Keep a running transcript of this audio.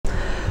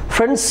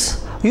Friends,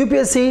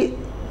 UPSC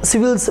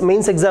Civil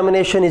Mains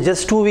examination is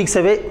just 2 weeks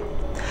away.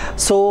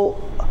 So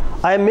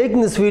I am making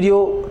this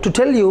video to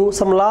tell you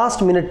some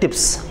last minute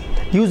tips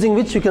using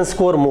which you can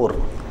score more.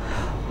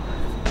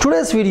 In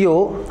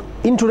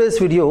today's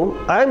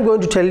video, I am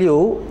going to tell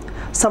you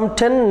some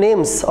 10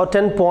 names or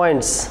 10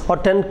 points or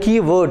 10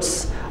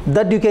 keywords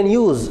that you can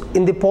use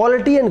in the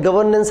polity and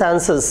governance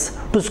answers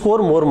to score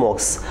more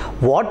marks.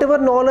 Whatever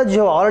knowledge you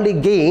have already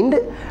gained,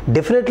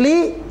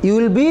 definitely you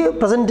will be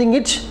presenting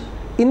it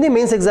in the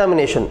mains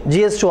examination,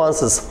 GS2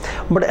 answers.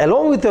 But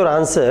along with your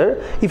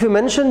answer, if you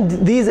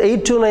mention these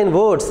 8 to 9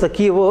 words, the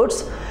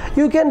keywords,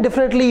 you can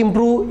definitely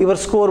improve your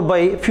score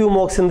by few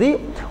marks in the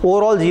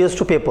overall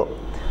GS2 paper.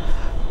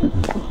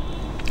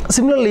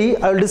 Similarly,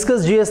 I will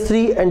discuss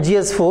GS3 and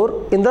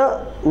GS4 in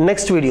the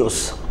next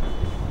videos.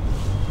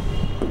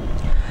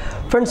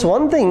 Friends,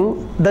 one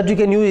thing that you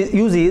can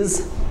use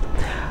is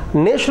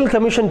National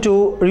Commission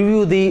to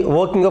review the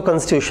working of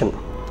Constitution.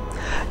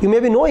 You may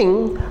be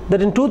knowing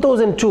that in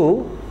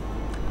 2002,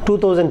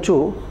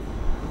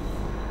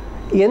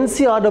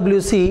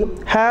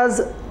 NCRWC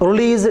has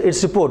released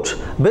its report.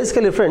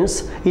 Basically,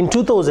 friends, in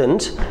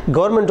 2000,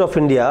 Government of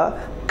India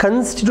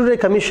constituted a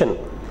commission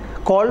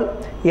called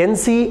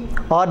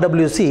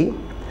NCRWC.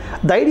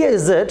 The idea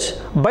is that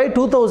by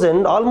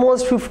 2000,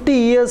 almost 50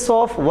 years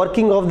of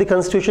working of the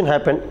Constitution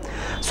happened.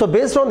 So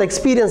based on the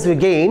experience we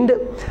gained,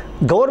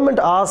 government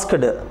asked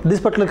this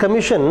particular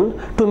commission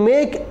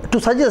to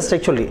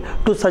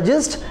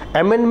suggest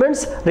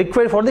amendments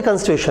required for the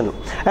Constitution.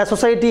 As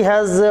society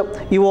has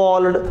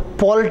evolved,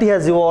 polity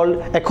has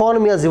evolved,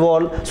 economy has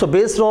evolved. So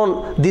based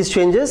on these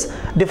changes,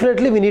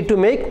 definitely we need to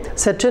make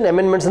certain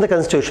amendments in the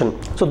Constitution.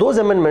 So those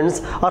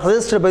amendments are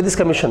suggested by this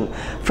commission.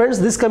 Friends,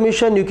 this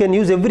commission you can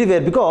use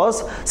everywhere because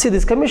see,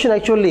 this commission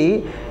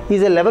actually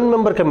is a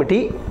 11-member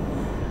committee.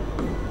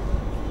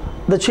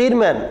 The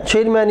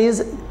chairman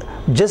is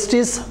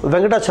Justice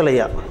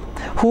Venkatachalaya,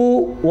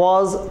 who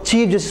was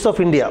Chief Justice of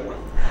India.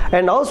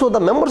 And also the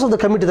members of the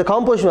committee, the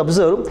composition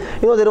observe,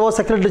 there was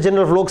Secretary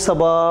General of Lok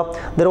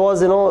Sabha, there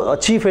was a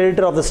Chief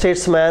Editor of the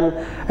Statesman,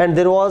 and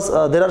there were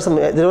some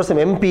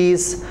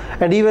MPs,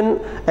 and even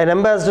an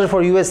ambassador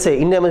for USA,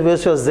 India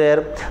was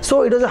there.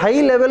 So it was a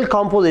high-level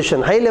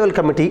composition, high-level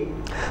committee.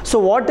 So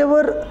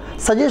whatever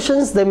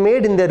suggestions they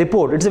made in their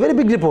report, it's a very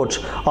big report,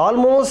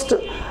 almost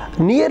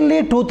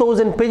nearly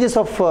 2000 pages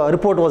of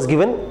report was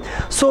given.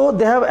 So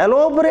they have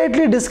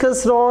elaborately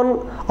discussed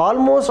on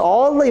almost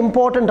all the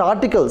important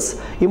articles,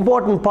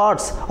 important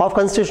parts of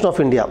Constitution of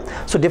India.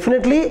 So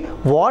definitely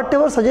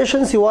whatever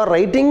suggestions you are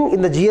writing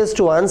in the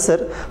GS2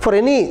 answer for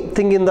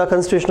anything in the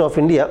Constitution of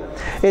India,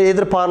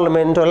 either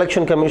Parliament or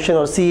Election Commission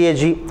or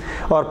CAG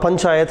or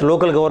Panchayat,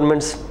 local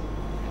governments,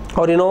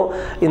 or in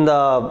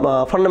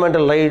the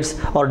fundamental rights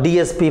or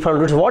DSP,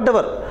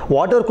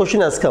 whatever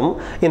question has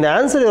come, in the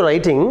answer you are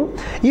writing,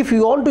 if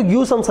you want to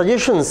give some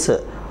suggestions,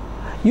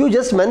 you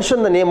just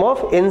mention the name of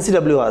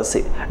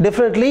NCWRC.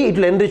 Definitely it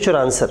will enrich your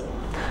answer.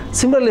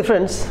 Similarly,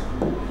 friends,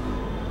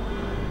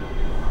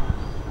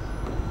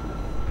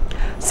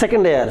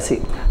 second ARC.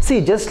 See,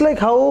 just like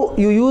how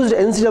you used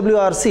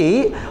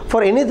NCWRC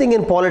for anything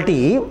in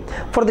polity,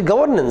 for the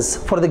governance,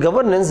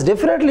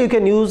 definitely you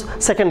can use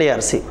second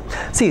ARC.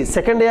 See,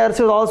 second ARC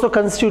was also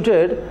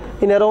constituted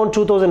in around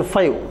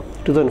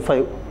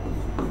 2005.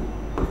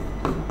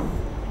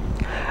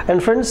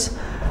 And friends,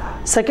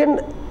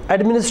 second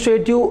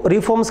Administrative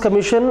Reforms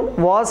Commission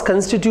was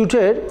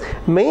constituted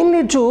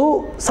mainly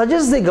to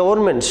suggest the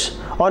government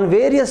on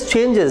various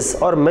changes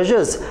or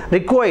measures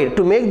required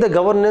to make the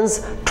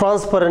governance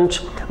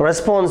transparent,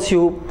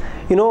 responsive,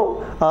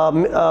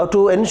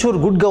 to ensure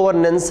good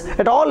governance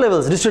at all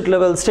levels, district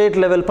level, state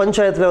level,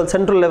 panchayat level,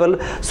 central level.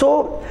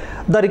 So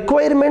the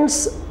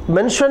requirements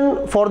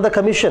mentioned for the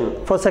commission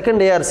for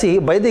second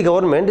ARC by the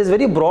government is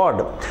very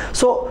broad.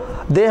 So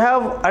they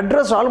have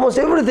addressed almost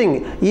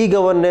everything: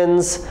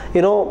 e-governance,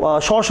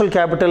 social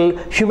capital,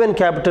 human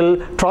capital,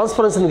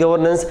 transparency in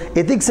governance,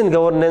 ethics in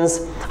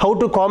governance, how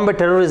to combat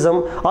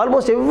terrorism.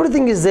 Almost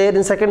everything is there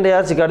in second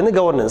ARC regarding the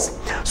governance.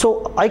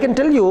 So I can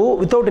tell you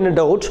without any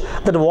doubt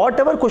that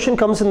whatever question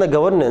comes in the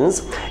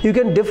governance, you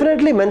can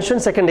definitely mention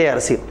second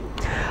ARC.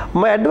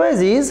 My advice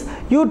is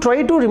you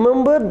try to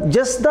remember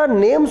just the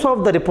names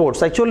of the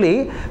reports.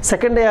 Actually,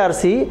 second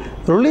ARC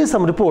released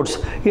some reports.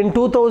 In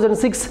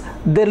 2006,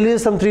 they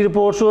released some 3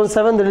 reports.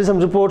 2007, they released some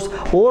reports.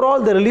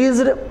 Overall, they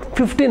released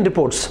 15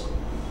 reports.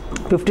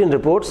 15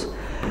 reports.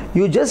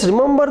 You just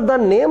remember the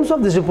names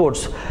of these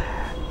reports.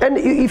 And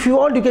if you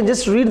want, you can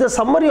just read the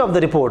summary of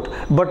the report,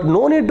 but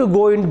no need to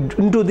go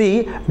into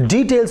the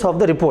details of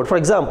the report. For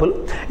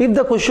example, if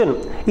the question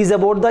is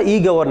about the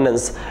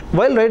e-governance,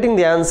 while writing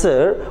the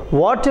answer,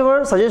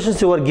 whatever suggestions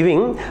you are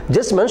giving,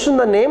 just mention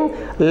the name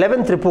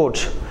 11th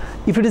report.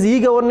 If it is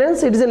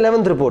e-governance, it is in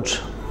 11th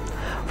report.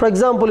 For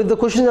example, if the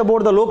question is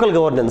about the local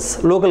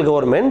governance, local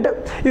government,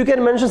 you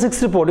can mention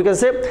 6th report. You can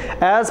say,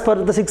 as per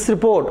the 6th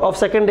report of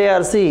second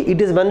ARC, it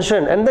is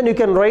mentioned, and then you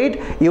can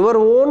write your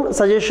own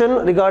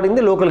suggestion regarding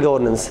the local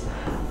governance.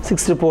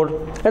 6th report.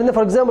 And then,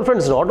 for example,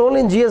 friends, not only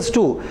in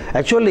GS2,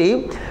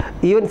 actually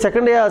even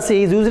second ARC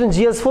is used in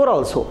GS4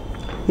 also.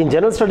 In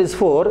General Studies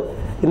 4,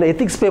 in the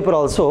ethics paper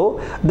also,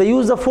 they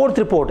use the 4th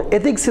report,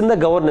 ethics in the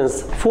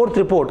governance. 4th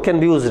report can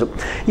be used.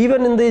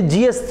 Even in the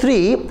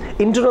GS3,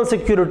 internal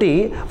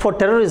security for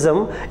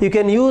terrorism, you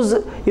can use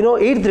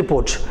 8th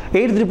report.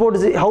 8th report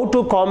is how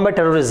to combat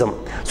terrorism.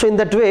 So in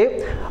that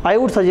way, I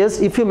would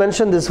suggest if you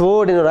mention this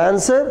word in your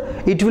answer,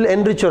 it will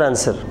enrich your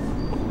answer.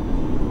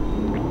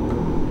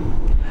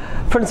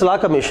 Friends, Law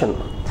Commission.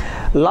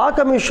 Law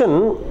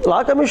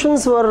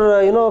commissions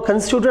were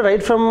constituted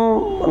right from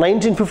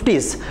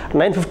 1950s.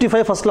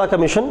 1955 first Law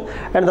Commission,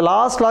 and the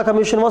last Law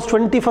Commission was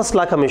 21st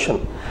Law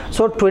Commission.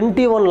 So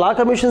 21 Law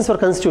Commissions were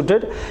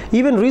constituted.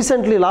 Even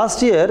recently,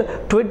 last year,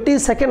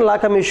 22nd Law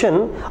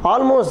Commission,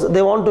 almost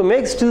they want to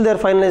make, still they are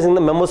finalizing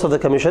the members of the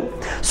commission.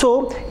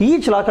 So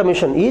each Law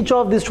Commission, each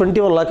of these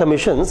 21 Law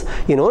Commissions,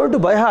 in order to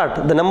by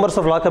heart the numbers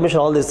of Law Commission,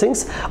 all these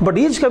things, but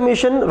each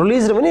commission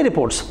released many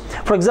reports.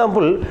 For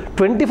example,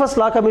 21st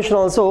Law Commission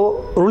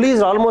also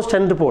released almost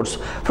 10 reports.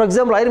 For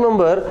example, I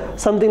remember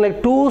something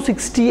like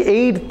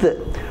 268th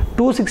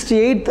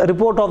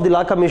report of the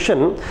Law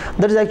Commission,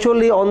 that is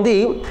actually on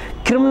the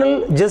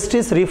criminal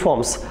justice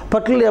reforms,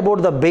 particularly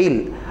about the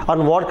bail,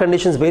 on what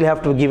conditions bail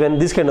have to be given,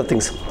 these kind of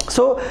things.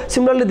 So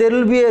similarly, there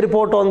will be a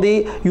report on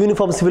the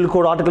Uniform Civil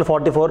Code, Article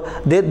 44.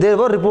 There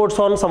were reports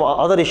on some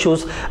other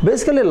issues.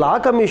 Basically, Law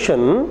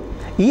Commission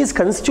is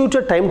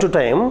constituted time to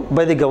time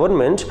by the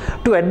government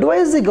to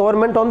advise the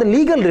government on the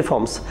legal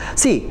reforms.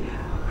 See,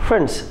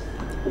 friends,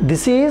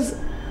 this is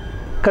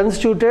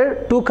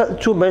constituted to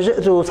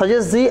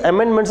suggest the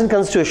amendments in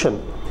Constitution.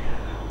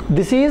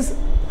 This is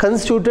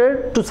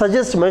constituted to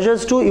suggest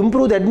measures to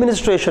improve the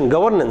administration,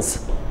 governance.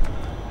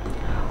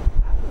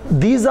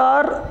 These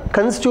are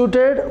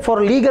constituted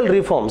for legal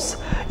reforms.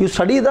 You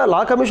study the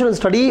Law Commission will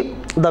study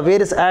the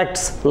various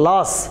acts,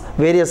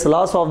 various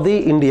laws of the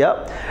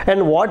India,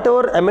 and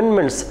whatever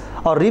amendments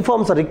or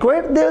reforms are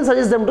required, they will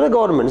suggest them to the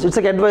governments. It's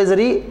like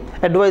advisory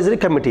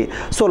committee.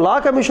 So Law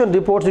Commission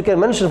reports you can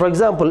mention, for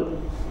example,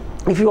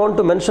 if you want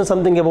to mention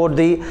something about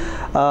the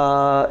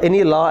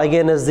any law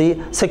against the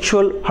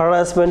sexual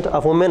harassment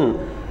of women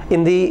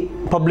in the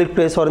public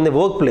place or in the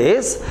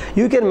workplace,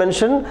 you can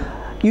mention.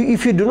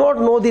 If you do not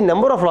know the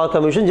number of Law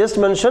Commission, just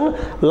mention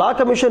Law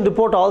Commission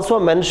report also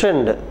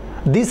mentioned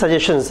these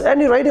suggestions,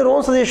 and you write your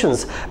own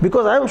suggestions,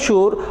 because I am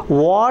sure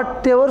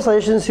whatever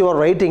suggestions you are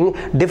writing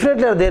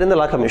definitely are there in the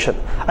Law Commission.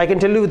 I can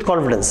tell you with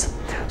confidence.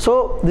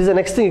 So this is the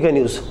next thing you can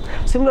use.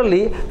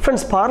 Similarly,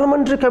 friends,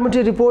 Parliamentary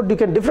Committee report you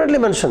can definitely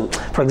mention.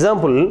 For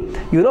example,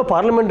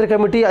 Parliamentary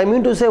Committee, I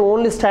mean to say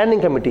only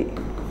Standing Committee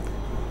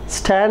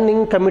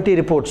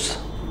reports.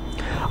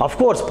 Of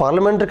course,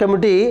 Parliamentary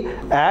Committee,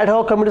 ad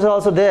hoc committees are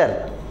also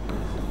there.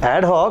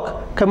 Ad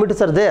hoc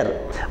committees are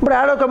there, but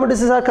ad hoc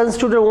committees are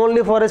constituted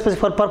only for a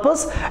specific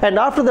purpose, and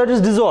after that is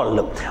dissolved.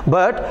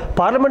 But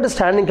Parliamentary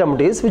Standing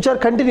Committees, which are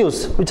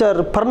continuous, which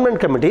are permanent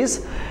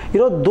committees,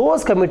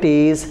 those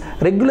committees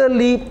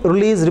regularly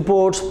release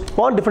reports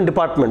on different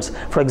departments.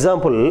 For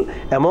example,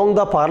 among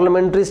the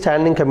Parliamentary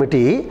Standing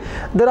Committee,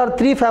 there are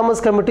 3 famous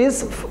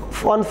committees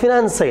on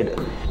finance side.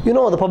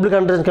 The Public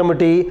Undertaking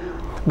Committee,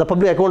 the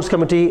Public Accounts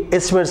Committee,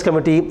 Estimates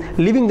Committee.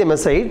 Leaving them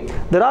aside,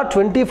 there are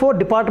 24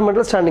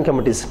 departmental standing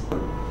committees.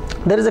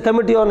 There is a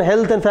committee on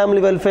health and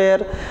family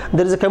welfare,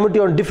 there is a committee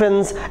on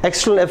defense,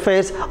 external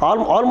affairs,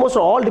 almost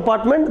all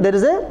department there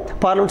is a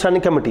Parliament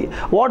Standing Committee.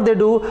 What they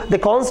do, they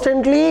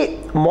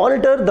constantly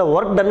monitor the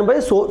work done by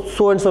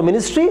so and so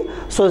ministry,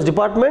 so as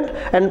department,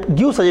 and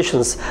give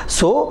suggestions.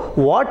 So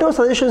whatever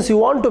suggestions you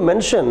want to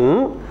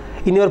mention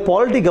in your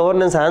polity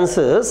governance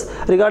answers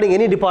regarding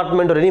any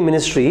department or any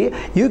ministry,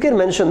 you can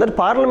mention that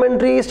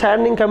Parliamentary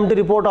Standing Committee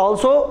report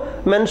also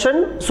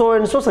mentioned so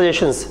and so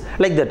suggestions,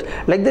 like that.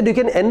 Like that you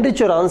can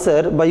enrich your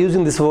answer by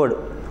using this word,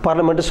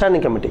 Parliamentary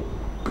Standing Committee.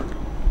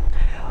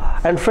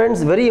 And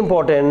friends, very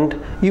important,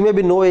 you may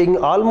be knowing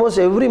almost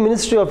every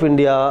Ministry of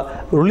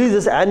India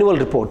releases annual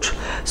report.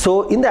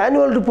 So in the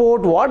annual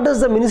report, what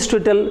does the ministry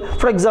tell?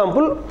 For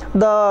example,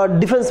 the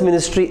Defense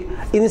Ministry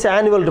in its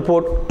annual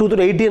report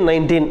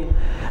 2018-19,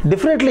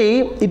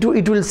 definitely it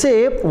will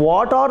say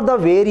what are the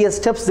various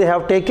steps they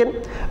have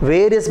taken,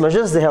 various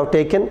measures they have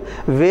taken,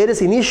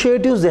 various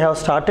initiatives they have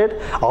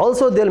started.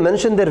 Also they will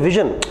mention their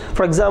vision.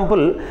 For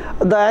example,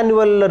 the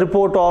annual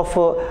report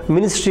of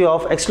Ministry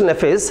of External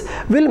Affairs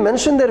will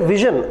mention their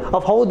vision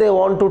of how they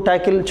want to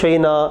tackle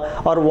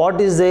China, or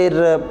what is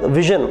their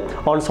vision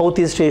on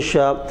Southeast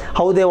Asia,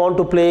 how they want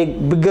to play a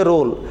bigger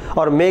role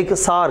or make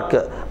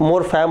SAARC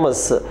more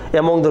famous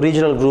among the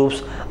regional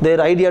groups, their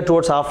idea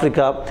towards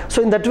Africa.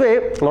 So in that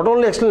way, not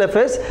only External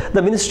Affairs,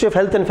 the Ministry of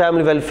Health and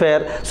Family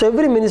Welfare. So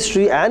every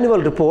ministry annual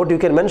report, you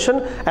can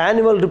mention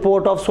annual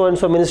report of so and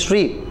so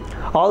ministry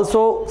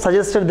also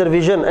suggested their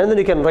vision, and then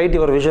you can write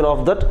your vision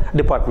of that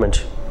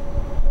department.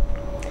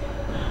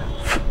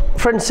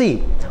 Friends,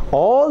 see,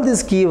 all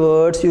these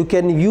keywords you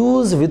can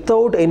use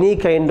without any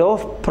kind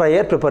of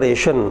prior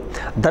preparation.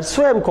 That's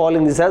why I'm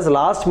calling this as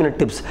last minute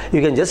tips.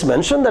 You can just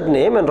mention that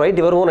name and write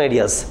your own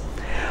ideas.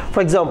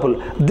 For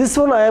example, this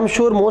one I am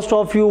sure most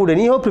of you would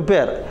anyhow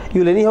prepare.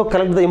 You will anyhow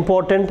collect the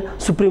important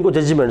Supreme Court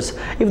judgments.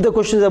 If the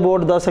question is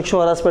about the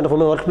sexual harassment of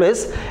women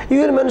workplace, you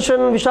will mention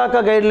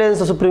Vishaka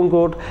guidelines of Supreme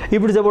Court.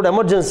 If it is about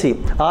emergency,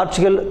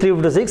 Article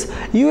 356,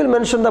 you will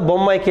mention the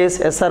Bommai case,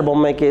 SR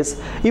Bommai case.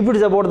 If it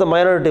is about the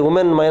minority,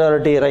 women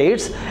minority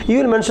rights, you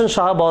will mention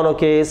Shah Bano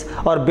case,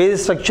 or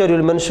basic structure, you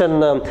will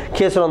mention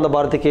case on the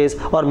Bharati case,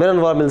 or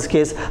Miranvar Mills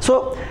case.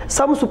 So,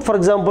 some, for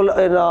example,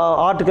 in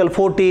Article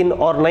 14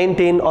 or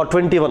 19 or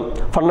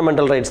 21,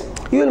 fundamental rights,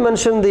 you will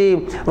mention the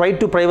right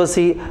to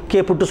privacy,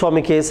 K.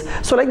 Puttaswamy case.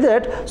 So, like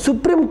that,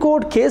 Supreme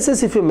Court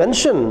cases, if you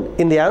mention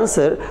in the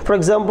answer, for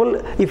example,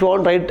 if you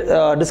want to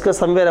write, discuss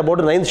somewhere about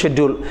the 9th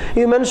schedule,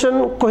 you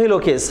mention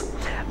Kohilo case.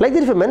 Like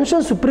that, if you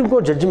mention Supreme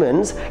Court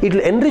judgments, it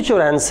will enrich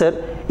your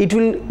answer, it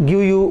will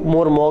give you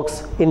more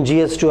marks in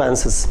GS2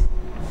 answers.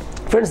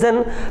 Friends,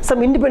 then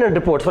some independent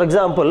reports, for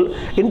example,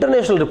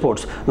 international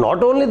reports.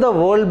 Not only the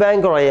World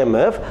Bank or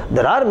IMF,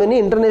 there are many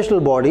international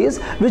bodies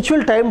which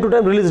will time to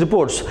time release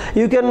reports.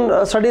 You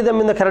can study them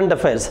in the current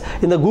affairs.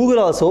 In the Google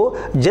also,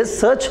 just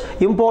search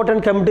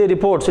important committee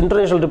reports,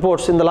 international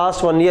reports in the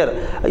last 1 year,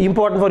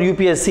 important for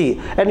UPSC,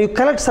 and you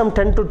collect some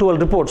 10 to 12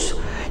 reports.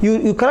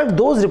 You collect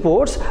those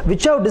reports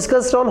which have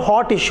discussed on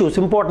hot issues,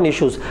 important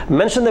issues,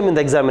 mention them in the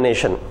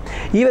examination.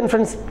 Even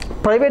friends,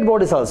 private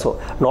bodies also,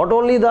 not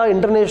only the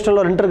international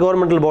or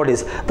intergovernmental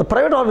bodies, the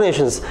private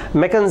organizations,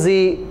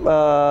 McKinsey,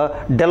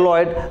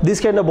 Deloitte, these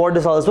kind of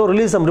bodies also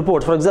release some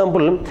reports. For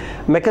example,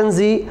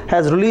 McKinsey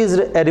has released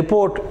a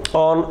report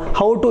on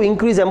how to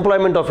increase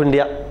employment of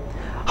India,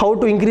 how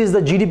to increase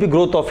the GDP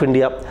growth of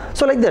India.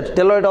 So like that,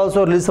 Deloitte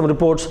also released some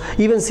reports.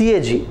 Even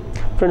CAG,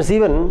 friends,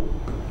 even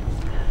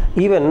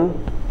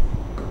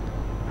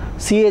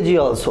CAG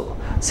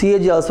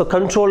also,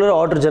 Controller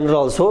Auditor General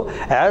also,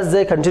 as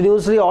they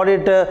continuously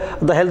audit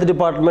the health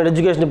department,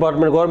 education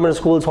department, government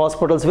schools,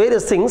 hospitals,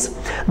 various things,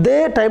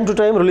 they time to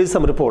time release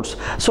some reports.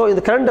 So in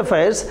the current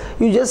affairs,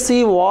 you just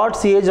see what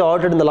CAG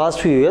audited in the last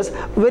few years,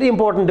 very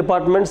important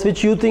departments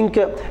which you think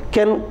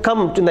can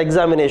come to the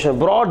examination,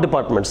 broad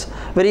departments,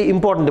 very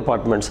important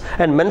departments,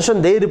 and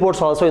mention their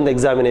reports also in the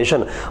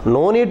examination.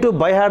 No need to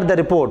by heart the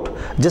report,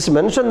 just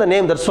mention the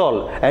name, that's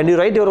all, and you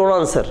write your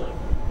own answer.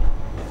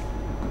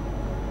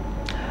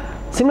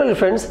 Similarly,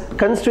 friends,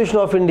 Constitution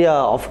of India,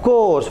 of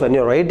course, when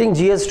you are writing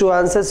GS2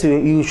 answers,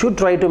 you should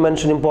try to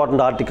mention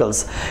important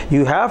articles.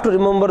 You have to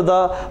remember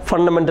the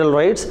fundamental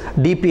rights,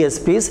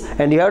 DPSPs,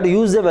 and you have to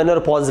use them whenever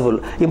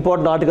possible.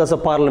 Important articles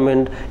of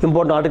Parliament,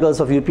 important articles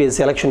of UPSC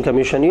Election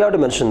Commission, you have to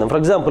mention them. For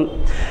example,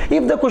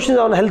 if the question is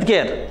on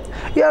healthcare,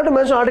 you have to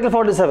mention Article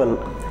 47.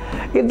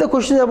 If the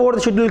question is about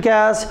the scheduled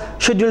caste,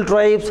 scheduled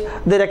tribes,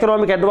 their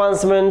economic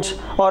advancement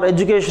or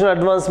educational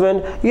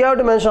advancement, you have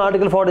to mention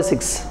Article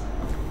 46.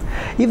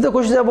 If the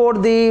question is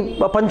about the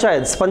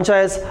panchayats,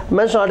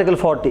 mention Article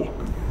 40.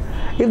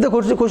 If the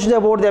question is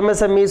about the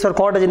MSMEs or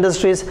cottage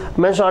industries,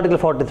 mention Article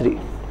 43.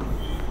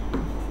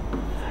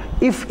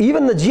 If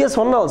even the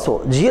GS1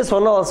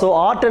 also,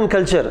 art and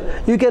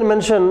culture, you can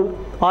mention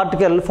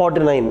Article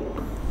 49.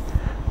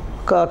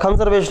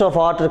 Conservation of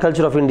art and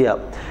culture of India.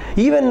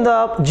 Even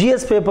the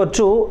GS paper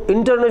 2,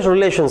 international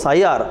relations,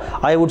 IR,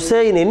 I would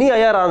say in any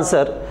IR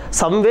answer,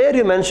 somewhere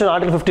you mention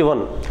Article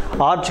 51.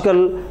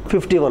 Article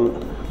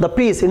 51. The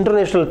peace,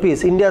 international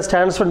peace, India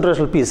stands for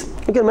international peace.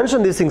 You can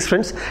mention these things,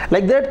 friends.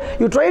 Like that,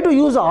 you try to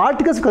use the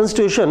articles of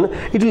Constitution,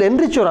 it will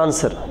enrich your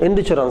answer.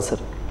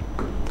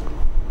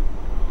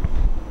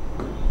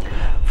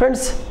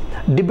 Friends,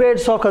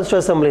 debates of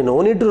Constituent Assembly,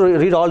 no need to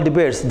read all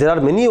debates. There are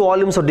many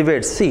volumes of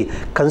debates. See,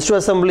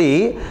 Constituent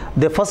Assembly,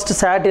 they first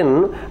sat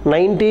in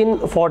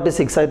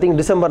 1946, I think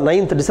December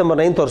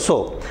 9th or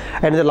so.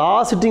 And the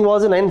last sitting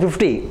was in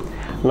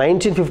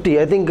 1950,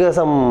 I think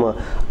some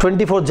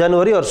 24th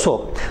January or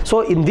so.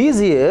 So in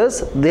these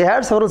years, they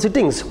had several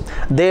sittings.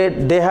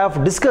 They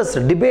have discussed,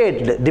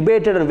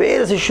 debated on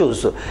various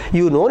issues.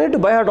 You no need to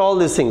by heart all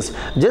these things.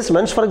 Just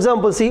mention, for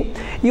example, see,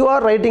 you are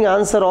writing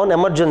answer on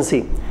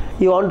emergency.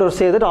 You want to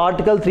say that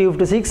Article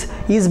 356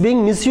 is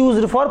being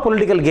misused for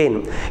political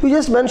gain. You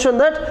just mention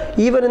that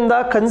even in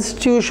the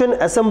Constitution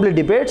Assembly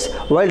debates,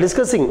 while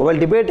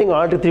debating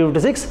Article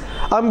 356,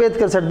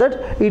 Ambedkar said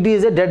that it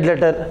is a dead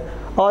letter.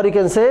 Or you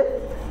can say,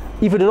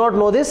 if you do not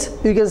know this,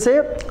 you can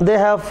say they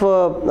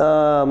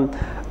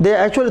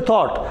actually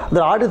thought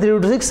that Article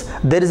 356,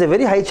 there is a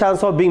very high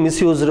chance of being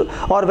misused.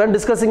 Or when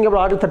discussing about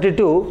Article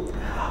 32,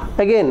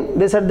 again,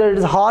 they said that it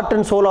is heart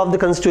and soul of the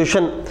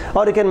Constitution.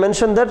 Or you can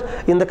mention that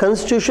in the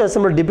Constitution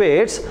Assembly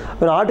debates,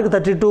 when Article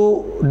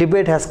 32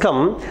 debate has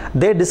come,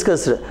 they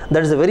discussed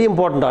that is a very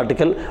important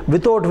article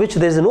without which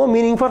there is no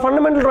meaning for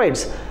fundamental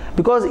rights,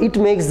 because it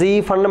makes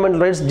the fundamental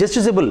rights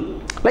justiciable.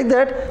 Like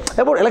that,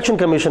 about Election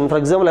Commission, for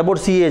example, about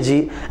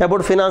CAG,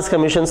 about Finance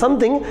Commission,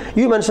 something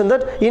you mentioned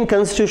that in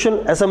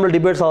Constitution Assembly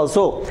debates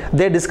also,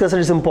 they discussed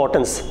its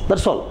importance.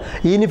 That's all.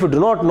 Even if you do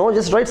not know,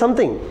 just write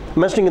something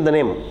mentioning in the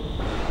name.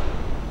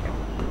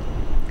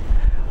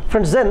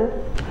 Friends, then,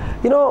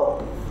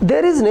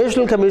 there is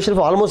National Commission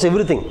for almost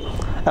everything.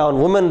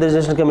 On women, there is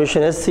National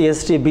Commission, SC,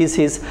 ST,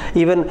 BCs,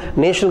 even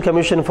National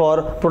Commission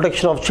for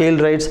Protection of Child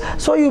Rights.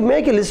 So you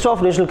make a list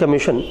of National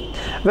Commission.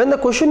 When the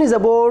question is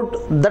about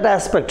that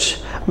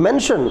aspect,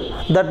 mention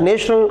that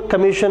National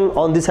Commission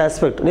on this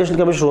aspect, National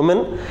Commission for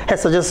Women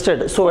has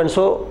suggested so and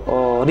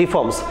so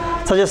reforms,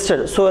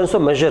 suggested so and so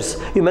measures.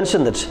 You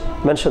mention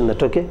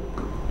that, okay?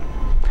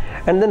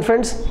 And then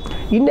friends,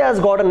 India has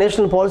got a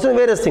national policy on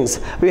various things.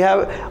 We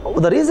have,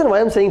 the reason why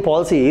I am saying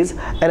policy is,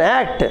 an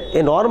act,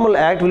 a normal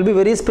act will be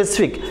very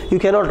specific. You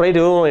cannot write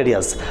your own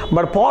ideas.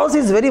 But policy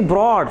is very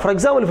broad. For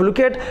example, if you look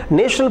at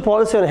national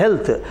policy on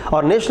health,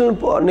 or national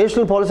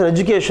policy on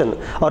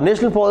education, or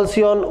national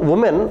policy on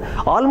women,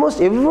 almost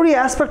every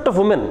aspect of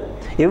women,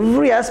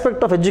 every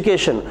aspect of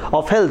education,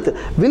 of health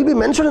will be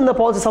mentioned in the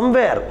policy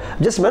somewhere.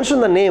 Just mention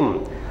the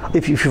name.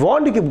 If you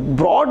want to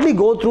broadly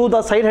go through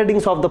the side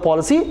headings of the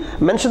policy,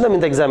 mention them in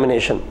the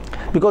examination,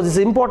 because these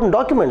are important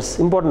documents,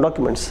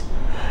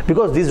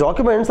 because these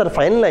documents are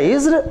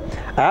finalized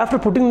after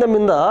putting them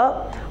in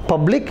the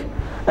public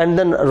and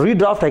then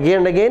redraft again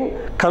and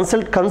again,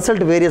 consult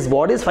various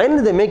bodies,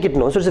 finally they make it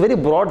known. So it's a very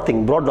broad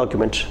thing, broad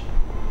document.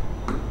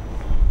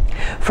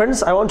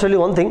 Friends, I want to tell you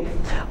one thing.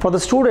 For the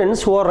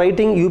students who are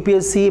writing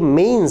UPSC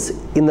Mains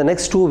in the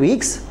next 2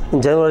 weeks,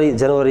 in January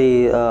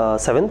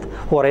 7th,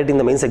 who are writing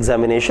the mains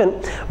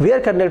examination, we are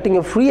conducting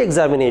a free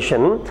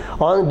examination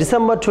on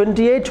December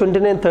 28,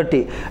 29,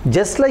 30.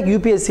 Just like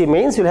UPSC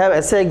Mains, you'll have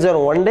essay exam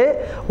on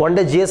one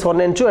day GS 1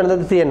 and 2,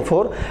 another 3 and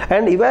 4,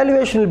 and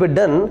evaluation will be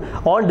done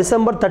on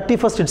December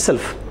 31st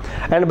itself.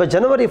 And by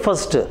January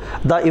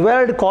 1st, the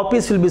evaluated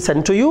copies will be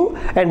sent to you,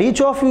 and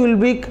each of you will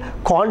be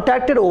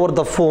contacted over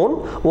the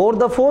phone. Over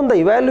the phone, the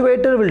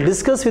evaluator will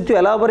discuss with you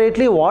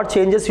elaborately what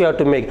changes you have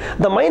to make.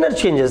 The minor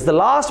changes, the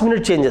last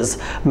minute changes,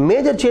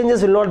 major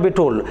changes will not be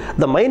told.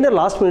 The minor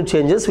last minute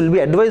changes will be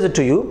advised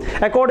to you.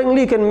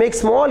 Accordingly, you can make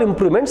small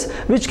improvements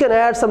which can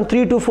add some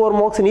 3 to 4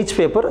 marks in each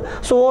paper.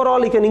 So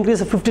overall, you can increase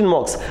to 15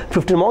 marks.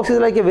 15 marks is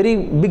like a very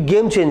big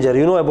game changer,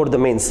 you know, about the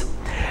mains.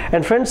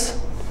 And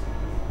friends,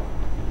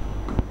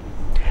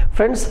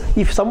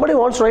 if somebody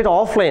wants to write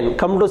offline,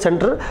 come to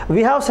center.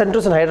 We have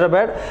centers in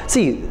Hyderabad.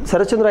 See,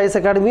 Sarat Chandra IAS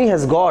Academy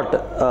has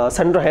got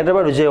center in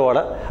Hyderabad,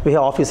 Vijayawada. We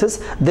have offices.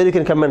 There you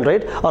can come and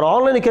write. Or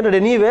online you can write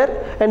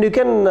anywhere, and you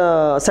can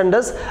send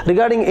us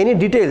regarding any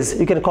details.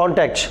 You can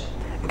contact.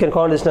 You can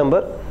call this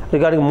number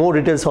regarding more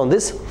details on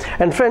this.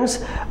 And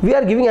friends, we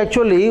are giving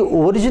actually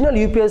original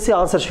UPSC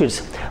answer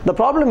sheets. The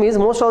problem is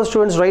most of the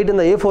students write in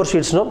the A4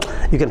 sheets. No,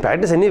 you can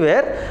practice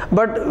anywhere,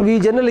 but we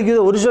generally give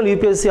the original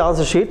UPSC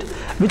answer sheet,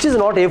 which is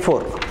not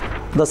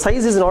A4. The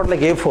size is not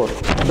like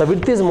A4. The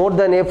width is more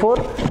than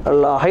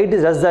A4, height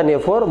is less than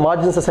A4,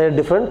 margins are slightly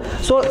different.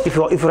 So if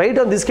you write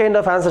on this kind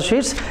of answer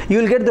sheets, you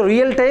will get the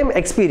real-time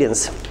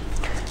experience.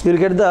 You will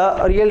get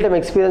the real-time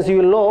experience. You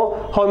will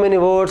know how many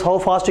words, how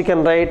fast you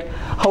can write,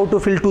 how to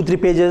fill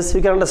 2-3 pages.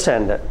 You can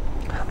understand that.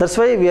 That's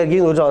why we are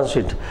giving the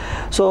answer sheet.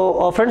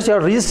 So friends, you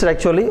have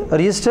to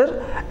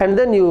register, and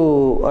then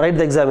you write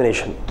the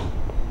examination.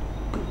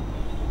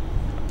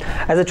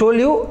 As I told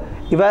you,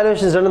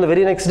 evaluation is done on the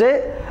very next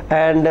day,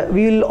 and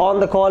we will on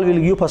the call we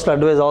will give personal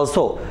advice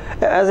also.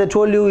 As I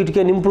told you, it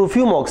can improve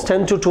few marks,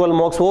 10 to 12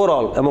 marks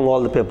overall among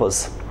all the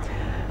papers.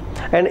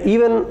 And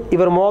even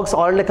your marks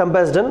already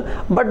comparison,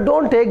 but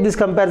don't take this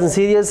comparison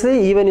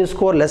seriously. Even you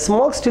score less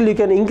marks, still you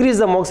can increase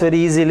the marks very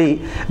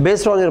easily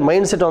based on your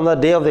mindset on the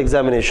day of the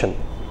examination.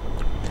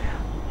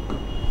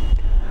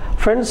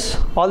 Friends,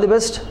 all the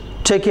best.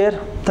 Take care.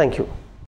 Thank you.